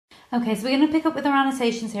Okay, so we're going to pick up with our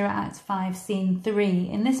annotations here at Act 5, Scene 3.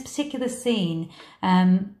 In this particular scene,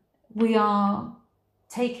 we are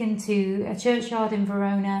taken to a churchyard in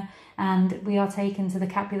Verona, and we are taken to the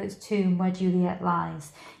Capulet's tomb where Juliet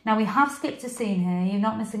lies. Now, we have skipped a scene here. You're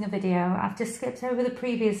not missing a video. I've just skipped over the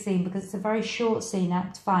previous scene because it's a very short scene,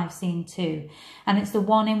 Act 5, Scene 2. And it's the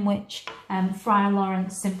one in which Friar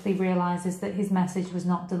Lawrence simply realises that his message was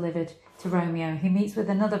not delivered to Romeo. He meets with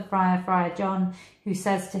another friar, Friar John, who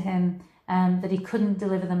says to him that he couldn't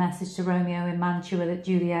deliver the message to Romeo in Mantua, that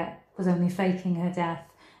Juliet was only faking her death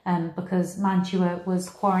because Mantua was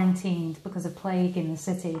quarantined because of plague in the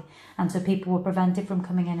city, and so people were prevented from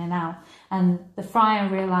coming in and out. And the friar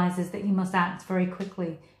realises that he must act very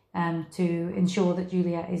quickly to ensure that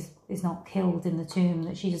Juliet is not killed in the tomb,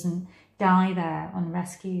 that she doesn't die there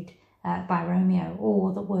unrescued by Romeo,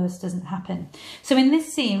 or the worst doesn't happen. So in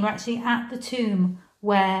this scene, we're actually at the tomb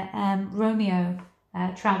where Romeo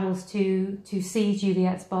travels to see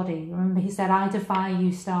Juliet's body. Remember, he said, "I defy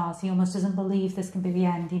you, stars." He almost doesn't believe this can be the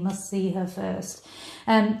end. He must see her first.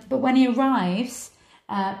 But when he arrives,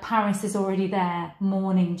 Paris is already there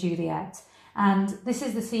mourning Juliet. And this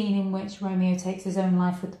is the scene in which Romeo takes his own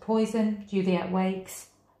life with the poison. Juliet wakes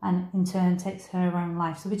and in turn takes her own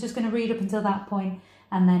life. So we're just going to read up until that point,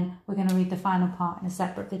 and then we're going to read the final part in a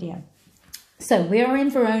separate video. So we are in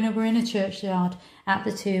Verona, we're in a churchyard at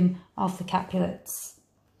the tomb of the Capulets.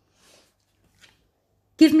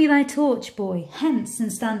 "Give me thy torch, boy, hence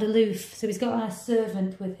and stand aloof." So he's got our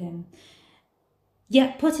servant with him.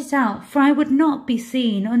 "Yet put it out, for I would not be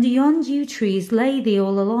seen. Under yon yew trees lay thee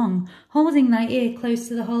all along, holding thy ear close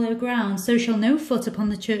to the hollow ground, so shall no foot upon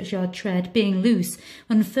the churchyard tread, being loose,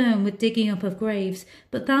 unfirm with digging up of graves,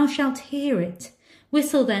 but thou shalt hear it.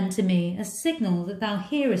 Whistle then to me, a signal that thou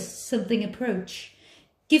hearest something approach.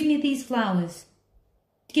 Give me these flowers.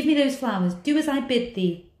 Give me those flowers. Do as I bid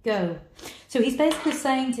thee. Go." So he's basically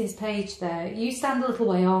saying to his page there, you stand a little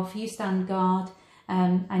way off, you stand guard,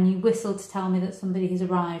 and you whistle to tell me that somebody has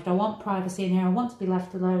arrived. I want privacy in here. I want to be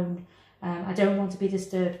left alone. I don't want to be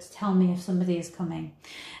disturbed. Tell me if somebody is coming.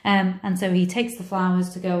 And so he takes the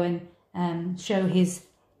flowers to go and show his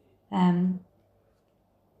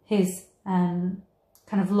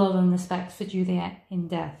kind of love and respect for Juliet in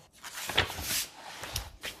death.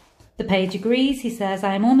 The page agrees. He says,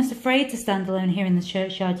 "I am almost afraid to stand alone here in the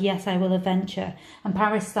churchyard. Yes, I will adventure." And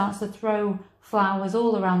Paris starts to throw flowers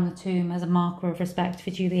all around the tomb as a marker of respect for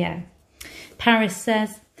Juliet. Paris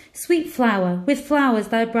says, "Sweet flower, with flowers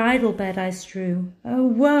thy bridal bed I strew. Oh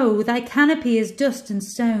woe, thy canopy is dust and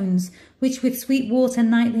stones, which with sweet water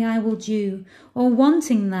nightly I will dew. Or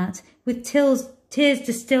wanting that, with tears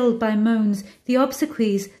distilled by moans, the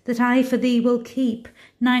obsequies that I for thee will keep,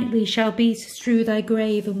 nightly shall be to strew thy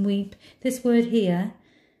grave and weep." This word here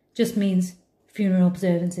just means funeral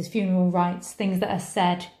observances, funeral rites, things that are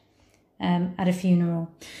said at a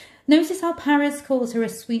funeral. Notice how Paris calls her a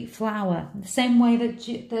sweet flower, the same way that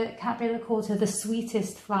the Capulet called her the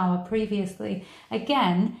sweetest flower previously.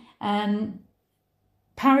 Again,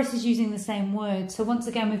 Paris is using the same word. So once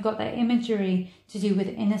again, we've got that imagery to do with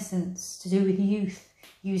innocence, to do with youth,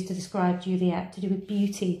 used to describe Juliet, to do with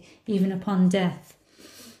beauty, even upon death.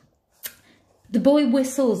 The boy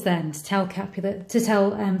whistles then to tell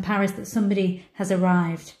Paris that somebody has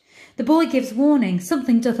arrived. The boy gives warning,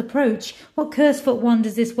 something doth approach. What cursed foot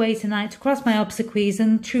wanders this way tonight to cross my obsequies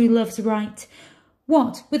and true love's right?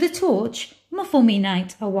 What, with a torch? Muffle me,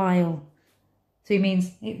 knight, a while. So he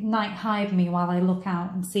means, night, hide me while I look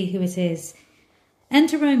out and see who it is.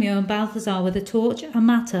 Enter Romeo and Balthazar with a torch, a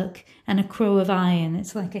mattock, and a crow of iron.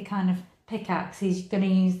 It's like a kind of pickaxe. He's going to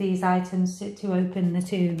use these items to open the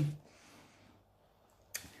tomb.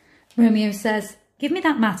 Romeo says, "Give me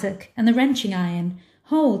that mattock and the wrenching iron.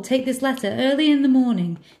 Hold, take this letter early in the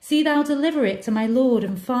morning. See thou deliver it to my lord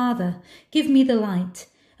and father. Give me the light.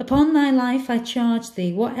 Upon thy life I charge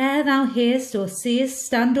thee, whate'er thou hearest or seest,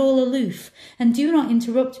 stand all aloof, and do not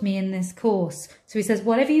interrupt me in this course." So he says,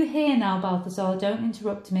 whatever you hear now, Balthazar, don't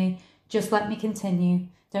interrupt me. Just let me continue.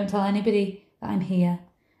 Don't tell anybody that I'm here.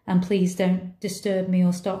 And please don't disturb me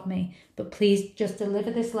or stop me. But please just deliver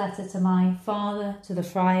this letter to my father, to the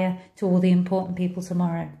friar, to all the important people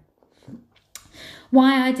tomorrow.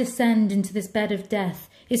 Why I descend into this bed of death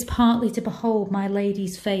is partly to behold my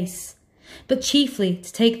lady's face, but chiefly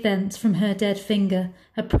to take thence from her dead finger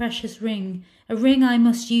a precious ring, a ring I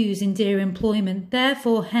must use in dear employment.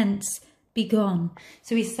 Therefore hence be gone.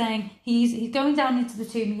 So he's saying he's going down into the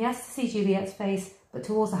tomb. He has to see Juliet's face, but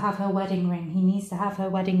to also have her wedding ring. He needs to have her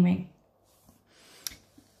wedding ring.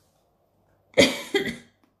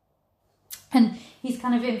 And he's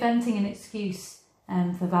kind of inventing an excuse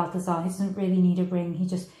for Balthazar. He doesn't really need a ring. He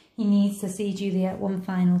he needs to see Juliet one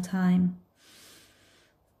final time.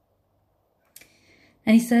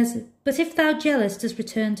 And he says, "But if thou jealous dost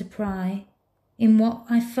return to pry, in what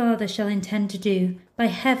I farther shall intend to do, by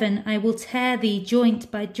heaven I will tear thee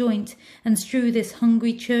joint by joint, and strew this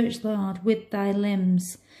hungry churchyard with thy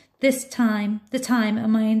limbs. This time, the time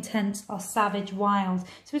and my intents are savage wild."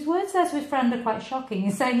 So his words there to his friend are quite shocking.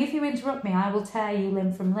 He's saying, if you interrupt me, I will tear you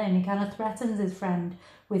limb from limb. He kind of threatens his friend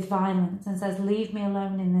with violence and says, leave me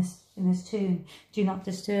alone in this tomb. Do not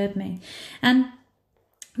disturb me. And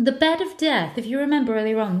the bed of death, if you remember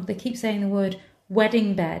earlier on, they keep saying the word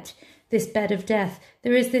wedding bed, this bed of death.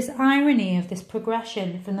 There is this irony of this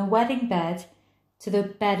progression from the wedding bed to the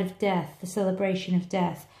bed of death, the celebration of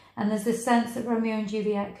death. And there's this sense that Romeo and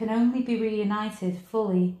Juliet can only be reunited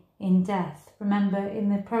fully in death. Remember, in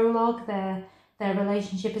the prologue, their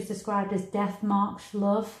relationship is described as death-marked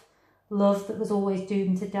love, love that was always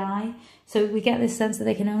doomed to die. So we get this sense that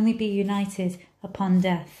they can only be united upon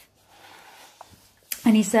death.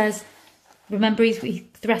 And he says, remember, he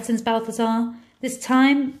threatens Balthazar, the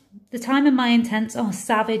time and my intents are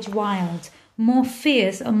savage wild, more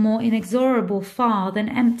fierce and more inexorable far than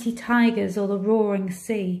empty tigers or the roaring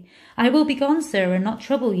sea. I will be gone, sir, and not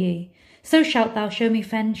trouble ye. So shalt thou show me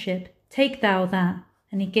friendship. Take thou that.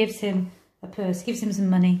 And he gives him a purse, gives him some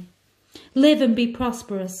money. Live and be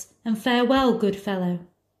prosperous, and farewell, good fellow.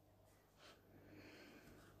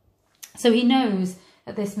 So he knows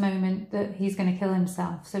at this moment that he's going to kill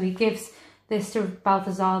himself. So he gives this to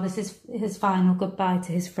Balthazar. This is his final goodbye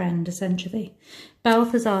to his friend, essentially.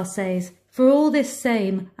 Balthazar says, "For all this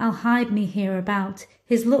same, I'll hide me hereabout.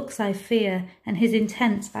 His looks I fear, and his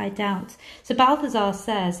intents I doubt." So Balthazar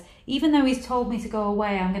says, even though he's told me to go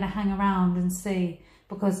away, I'm going to hang around and see,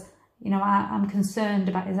 because, you know, I'm concerned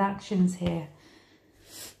about his actions here.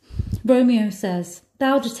 Romeo says,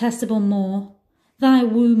 "Thou detestable Moor, thy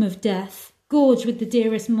womb of death, gorge with the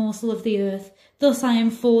dearest morsel of the earth. Thus I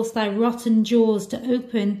enforce thy rotten jaws to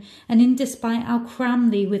open, and in despite I'll cram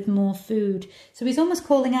thee with more food." So he's almost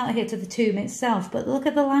calling out here to the tomb itself, but look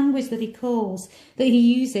at the language that he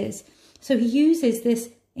uses. So he uses this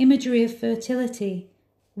imagery of fertility,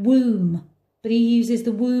 womb, but he uses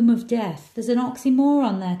the womb of death. There's an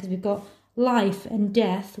oxymoron there because we've got life and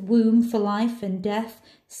death, womb for life and death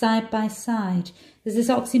side by side. There's this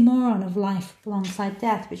oxymoron of life alongside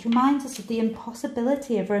death, which reminds us of the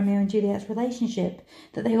impossibility of Romeo and Juliet's relationship,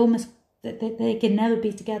 that they can never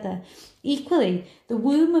be together. Equally, the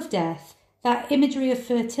womb of death, that imagery of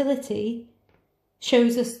fertility,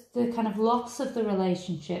 shows us the kind of loss of the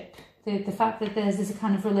relationship, the fact that there's this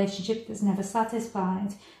kind of relationship that's never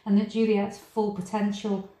satisfied, and that Juliet's full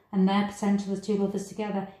potential and their potential as two lovers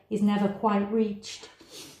together is never quite reached.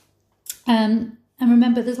 And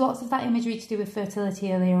remember, there's lots of that imagery to do with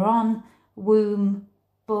fertility earlier on, womb,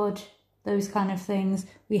 bud, those kind of things.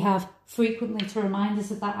 We have frequently to remind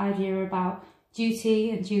us of that idea about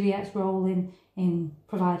duty and Juliet's role in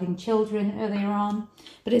providing children earlier on.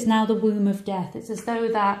 But it's now the womb of death. It's as though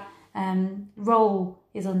that role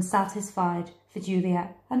is unsatisfied for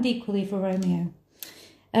Juliet, and equally for Romeo.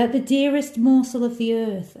 The dearest morsel of the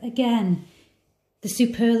earth, again, the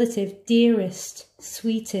superlative, dearest,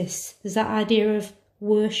 sweetest. There's that idea of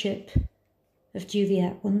worship of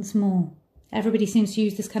Juliet once more. Everybody seems to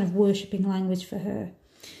use this kind of worshipping language for her.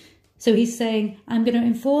 So he's saying, I'm going to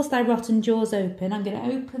enforce thy rotten jaws open. I'm going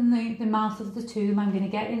to open the mouth of the tomb. I'm going to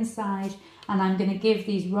get inside, and I'm going to give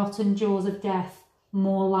these rotten jaws of death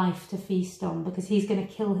more life to feast on, because he's going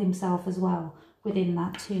to kill himself as well within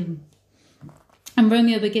that tomb. And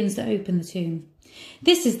Romeo begins to open the tomb.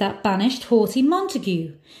 "This is that banished, haughty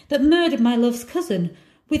Montague, that murdered my love's cousin,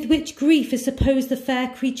 with which grief is supposed the fair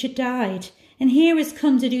creature died. And here is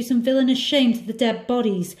come to do some villainous shame to the dead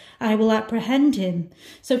bodies. I will apprehend him."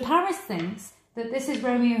 So Paris thinks that this is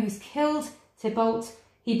Romeo who's killed Tybalt.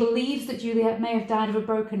 He believes that Juliet may have died of a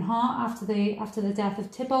broken heart after the death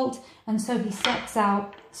of Tybalt, and so he sets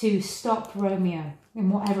out to stop Romeo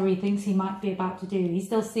in whatever he thinks he might be about to do. He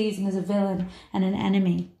still sees him as a villain and an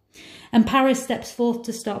enemy. And Paris steps forth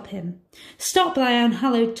to stop him. "Stop thy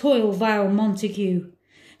unhallowed toil, vile Montague.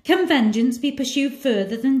 Can vengeance be pursued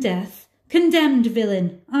further than death? Condemned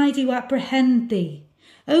villain, I do apprehend thee.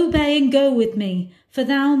 Obey and go with me, for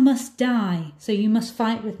thou must die, so you must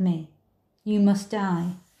fight with me. You must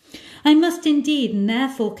die. I must indeed, and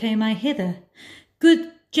therefore came I hither. Good,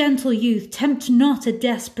 gentle youth, tempt not a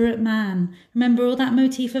desperate man." Remember all that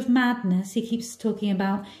motif of madness he keeps talking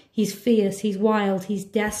about. He's fierce, he's wild, he's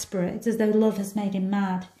desperate. It's as though love has made him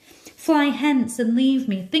mad. "Fly hence and leave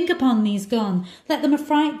me. Think upon these gone. Let them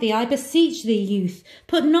affright thee, I beseech thee, youth.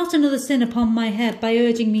 Put not another sin upon my head by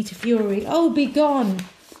urging me to fury. Oh, be gone!"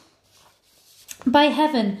 By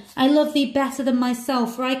heaven, I love thee better than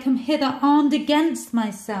myself, for I come hither armed against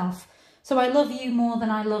myself. So I love you more than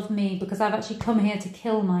I love me, because I've actually come here to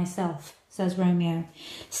kill myself, says Romeo.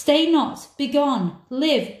 Stay not, begone,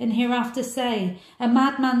 live, and hereafter say, a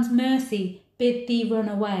madman's mercy bid thee run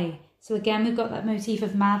away. So again, we've got that motif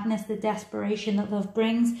of madness, the desperation that love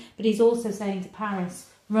brings, but he's also saying to Paris,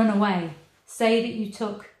 run away. Say that you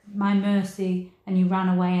took my mercy and you ran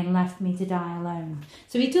away and left me to die alone.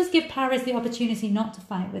 So he does give Paris the opportunity not to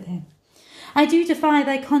fight with him. I do defy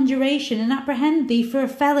thy conjuration and apprehend thee for a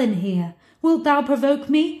felon here. Wilt thou provoke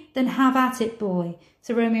me? Then have at it, boy.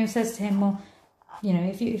 So Romeo says to him, well, you know,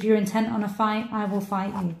 if you're intent on a fight, I will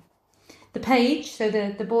fight you. The page, so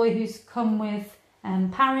the boy who's come with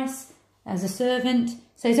Paris as a servant,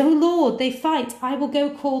 says, oh Lord, they fight. I will go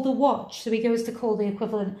call the watch. So he goes to call the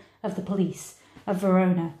equivalent of the police of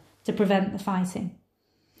Verona to prevent the fighting.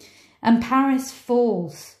 And Paris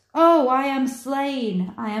falls. Oh, I am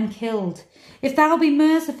slain, I am killed. If thou be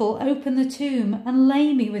merciful, open the tomb and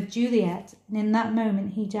lay me with Juliet. And in that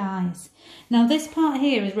moment he dies. Now this part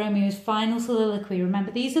here is Romeo's final soliloquy.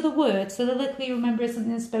 Remember, these are the words. Soliloquy, remember, is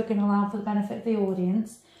something that's spoken aloud for the benefit of the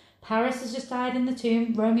audience. Paris has just died in the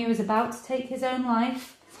tomb. Romeo is about to take his own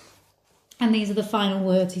life. And these are the final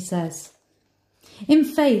words he says. In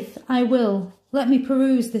faith, I will. Let me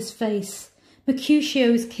peruse this face.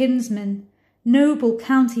 Mercutio's kinsman, noble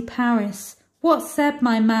county Paris. What said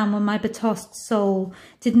my man when my betossed soul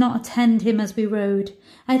did not attend him as we rode?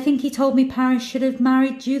 I think he told me Paris should have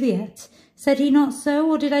married Juliet. Said he not so,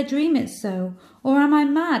 or did I dream it so? Or am I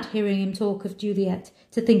mad, hearing him talk of Juliet,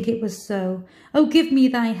 to think it was so? Oh, give me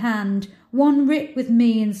thy hand, one writ with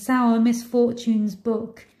me in sour misfortune's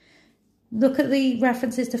book. Look at the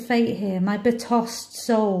references to fate here. My betossed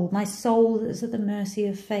soul, my soul that is at the mercy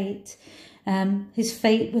of fate. His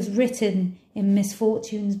fate was written in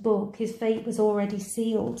misfortune's book. His fate was already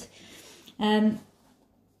sealed.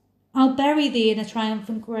 I'll bury thee in a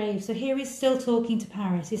triumphant grave. So here he's still talking to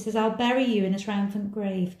Paris. He says, I'll bury you in a triumphant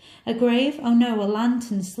grave. A grave? Oh no, a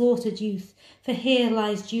lantern, slaughtered youth. For here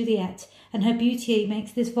lies Juliet, and her beauty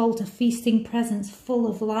makes this vault a feasting presence full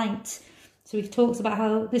of light. So he talks about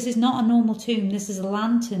how this is not a normal tomb. This is a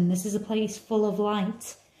lantern. This is a place full of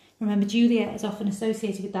light. Remember, Juliet is often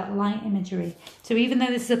associated with that light imagery. So even though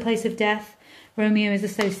this is a place of death, Romeo is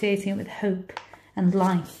associating it with hope and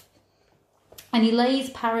life. And he lays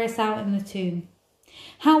Paris out in the tomb.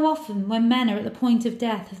 How often, when men are at the point of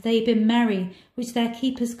death, have they been merry, which their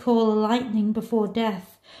keepers call a lightning before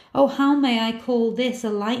death? Oh, how may I call this a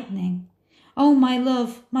lightning? Oh, my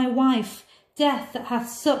love, my wife, death that hath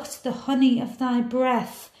sucked the honey of thy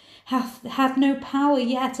breath, hath had no power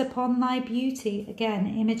yet upon thy beauty. Again,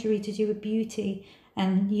 imagery to do with beauty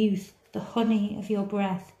and youth, the honey of your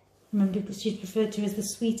breath. Remember, she's referred to as the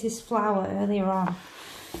sweetest flower earlier on.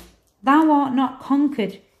 Thou art not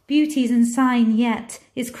conquered, beauty's ensign yet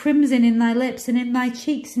is crimson in thy lips and in thy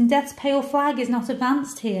cheeks, and death's pale flag is not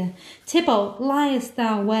advanced here. Tybalt, liest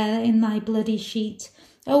thou where in thy bloody sheet?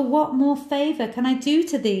 Oh, what more favour can I do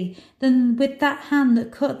to thee than with that hand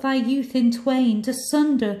that cut thy youth in twain, to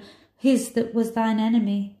sunder his that was thine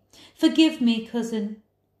enemy? Forgive me, cousin.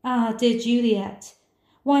 Ah, dear Juliet,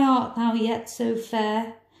 why art thou yet so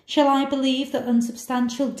fair? Shall I believe that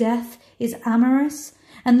unsubstantial death is amorous,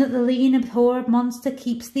 and that the lean abhorred monster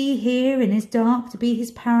keeps thee here in his dark to be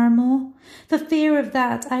his paramour? For fear of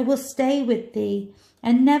that I will stay with thee,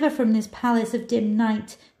 and never from this palace of dim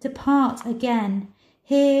night depart again.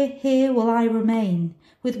 Here will I remain,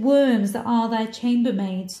 with worms that are thy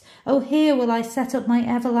chambermaids. Oh, here will I set up my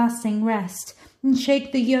everlasting rest, and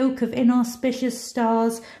shake the yoke of inauspicious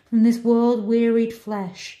stars from this world-wearied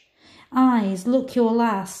flesh. Eyes, look your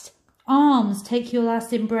last. Arms, take your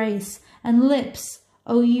last embrace. And lips,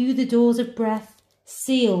 O you the doors of breath,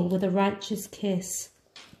 seal with a righteous kiss.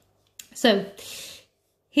 So,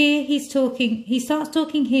 here he starts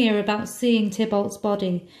talking here about seeing Tybalt's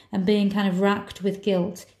body and being kind of racked with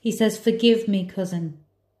guilt. He says, forgive me, cousin,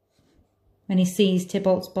 when he sees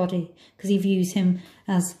Tybalt's body, because he views him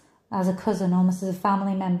as a cousin, almost as a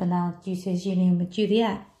family member now due to his union with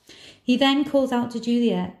Juliet. He then calls out to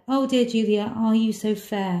Juliet, oh dear Juliet, are you so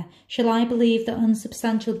fair? Shall I believe that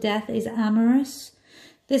unsubstantial death is amorous?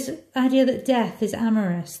 This idea that death is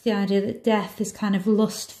amorous, the idea that death is kind of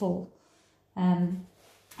lustful, and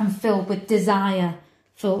filled with desire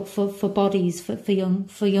for bodies,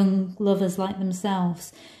 for young lovers like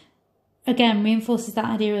themselves, again reinforces that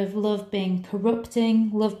idea of love being corrupting,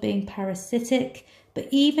 love being parasitic. But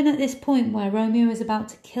even at this point where Romeo is about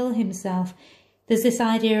to kill himself, there's this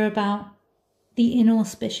idea about the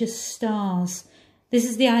inauspicious stars, This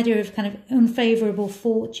is the idea of kind of unfavourable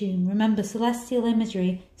fortune. Remember, celestial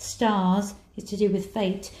imagery, stars, is to do with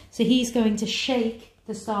fate. So he's going to shake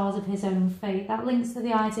the stars of his own fate. That links to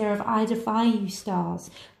the idea of I defy you, stars.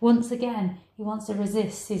 Once again, he wants to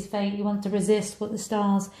resist his fate. He wants to resist what the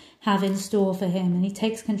stars have in store for him. And he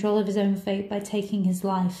takes control of his own fate by taking his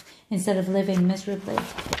life instead of living miserably.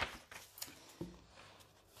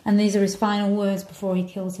 And these are his final words before he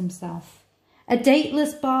kills himself. A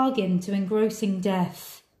dateless bargain to engrossing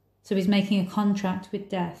death. So he's making a contract with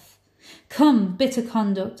death. Come, bitter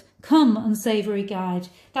conduct. Come, unsavoury guide.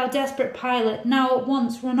 Thou desperate pilot, now at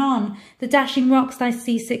once run on. The dashing rocks thy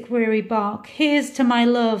seasick weary bark. Here's to my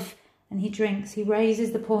love. And he drinks. He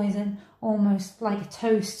raises the poison almost like a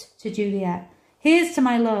toast to Juliet. Here's to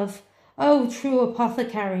my love. O true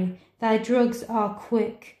apothecary, thy drugs are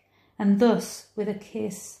quick. And thus, with a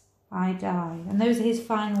kiss, I die. And those are his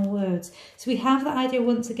final words. So we have the idea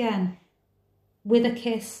once again, with a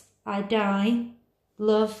kiss, I die,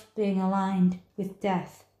 love being aligned with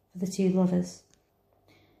death for the two lovers.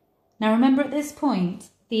 Now remember, at this point,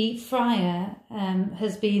 the friar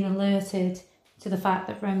has been alerted to the fact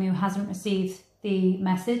that Romeo hasn't received the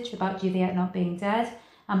message about Juliet not being dead.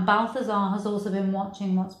 And Balthazar has also been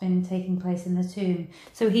watching what's been taking place in the tomb.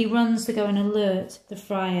 So he runs to go and alert the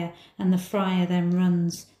friar, and the friar then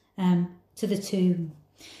runs to the tomb.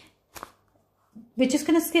 We're just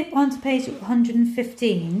going to skip on to page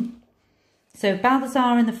 115. So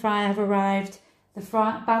Balthazar and the friar have arrived.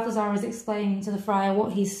 Balthazar is explaining to the friar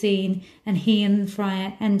what he's seen, and he and the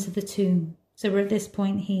friar enter the tomb. So we're at this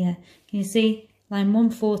point here. Can you see? Line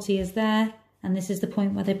 140 is there, and this is the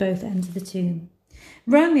point where they both enter the tomb.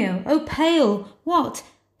 Romeo, oh pale, what?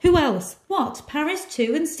 Who else? What? Paris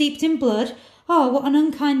too, and steeped in blood? Oh, what an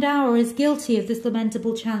unkind hour is guilty of this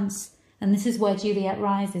lamentable chance. And this is where Juliet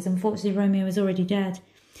rises. Unfortunately, Romeo is already dead.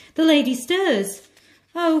 The lady stirs.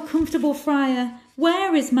 Oh, comfortable friar,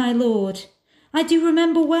 where is my lord? I do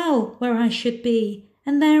remember well where I should be,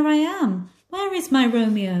 and there I am. Where is my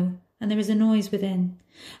Romeo? And there is a noise within.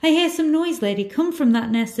 I hear some noise, lady, come from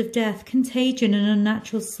that nest of death, contagion and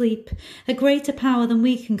unnatural sleep. A greater power than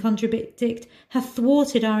we can contradict hath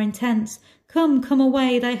thwarted our intents. Come, come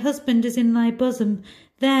away, thy husband is in thy bosom.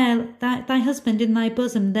 There, thy husband in thy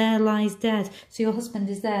bosom, there lies dead. So your husband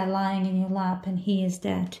is there lying in your lap, and he is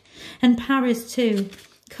dead. And Paris too.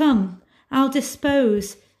 Come, I'll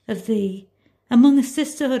dispose of thee. Among a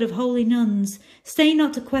sisterhood of holy nuns, stay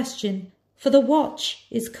not to question, for the watch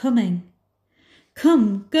is coming.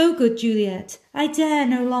 Come, go, good Juliet, I dare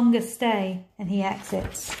no longer stay. And he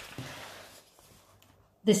exits.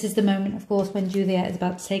 This is the moment, of course, when Juliet is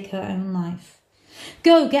about to take her own life.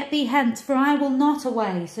 Go, get thee hence, for I will not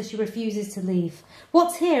away. So she refuses to leave.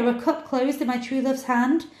 What's here, a cup closed in my true love's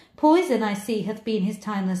hand? Poison, I see, hath been his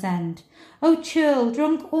timeless end. O churl,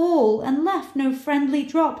 drunk all, and left no friendly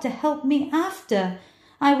drop to help me after.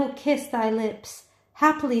 I will kiss thy lips.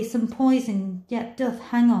 Happily some poison yet doth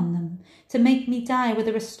hang on them, to make me die with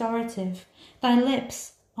a restorative. Thy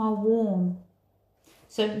lips are warm.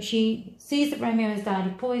 So she sees that Romeo has died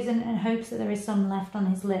of poison and hopes that there is some left on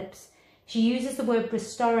his lips. She uses the word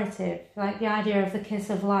restorative, like the idea of the kiss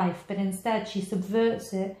of life, but instead she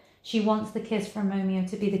subverts it. She wants the kiss from Romeo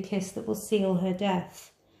to be the kiss that will seal her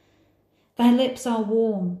death. Thy lips are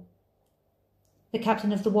warm. The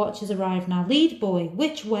captain of the watch has arrived now. Lead, boy,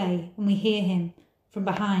 which way? And we hear him from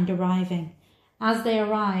behind arriving. As they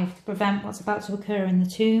arrive to prevent what's about to occur in the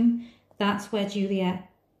tomb, that's where Juliet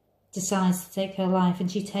decides to take her life, and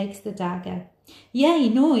she takes the dagger. Yea,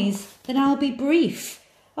 noise, then I'll be brief.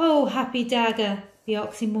 Oh, happy dagger, the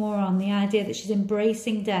oxymoron, the idea that she's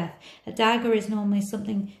embracing death. A dagger is normally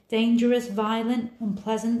something dangerous, violent,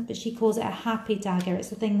 unpleasant, but she calls it a happy dagger. It's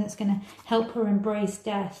the thing that's going to help her embrace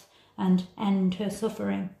death and end her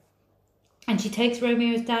suffering. And she takes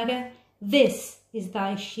Romeo's dagger. This is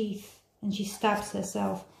thy sheath. And she stabs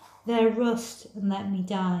herself. There, rust and let me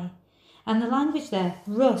die. And the language there,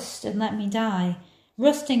 rust and let me die.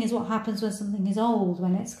 Rusting is what happens when something is old,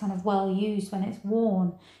 when it's kind of well used, when it's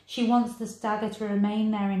worn. She wants this dagger to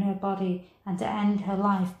remain there in her body and to end her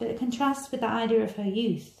life. But it contrasts with the idea of her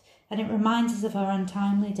youth. And it reminds us of her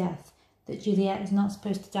untimely death, that Juliet is not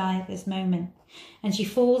supposed to die at this moment. And she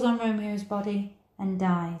falls on Romeo's body and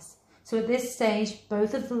dies. So at this stage,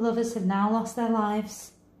 both of the lovers have now lost their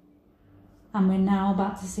lives, and we're now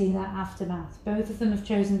about to see that aftermath. Both of them have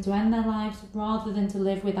chosen to end their lives rather than to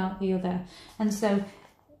live without the other. And so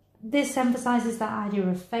this emphasises that idea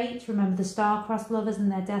of fate. Remember the star-crossed lovers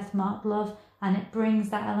and their death-marked love, and it brings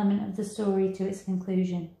that element of the story to its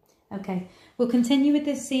conclusion. Okay, we'll continue with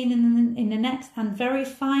this scene in the next and very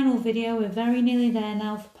final video. We're very nearly there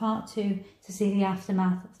now for part 2 to see the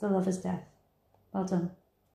aftermath of the lover's death. Well done.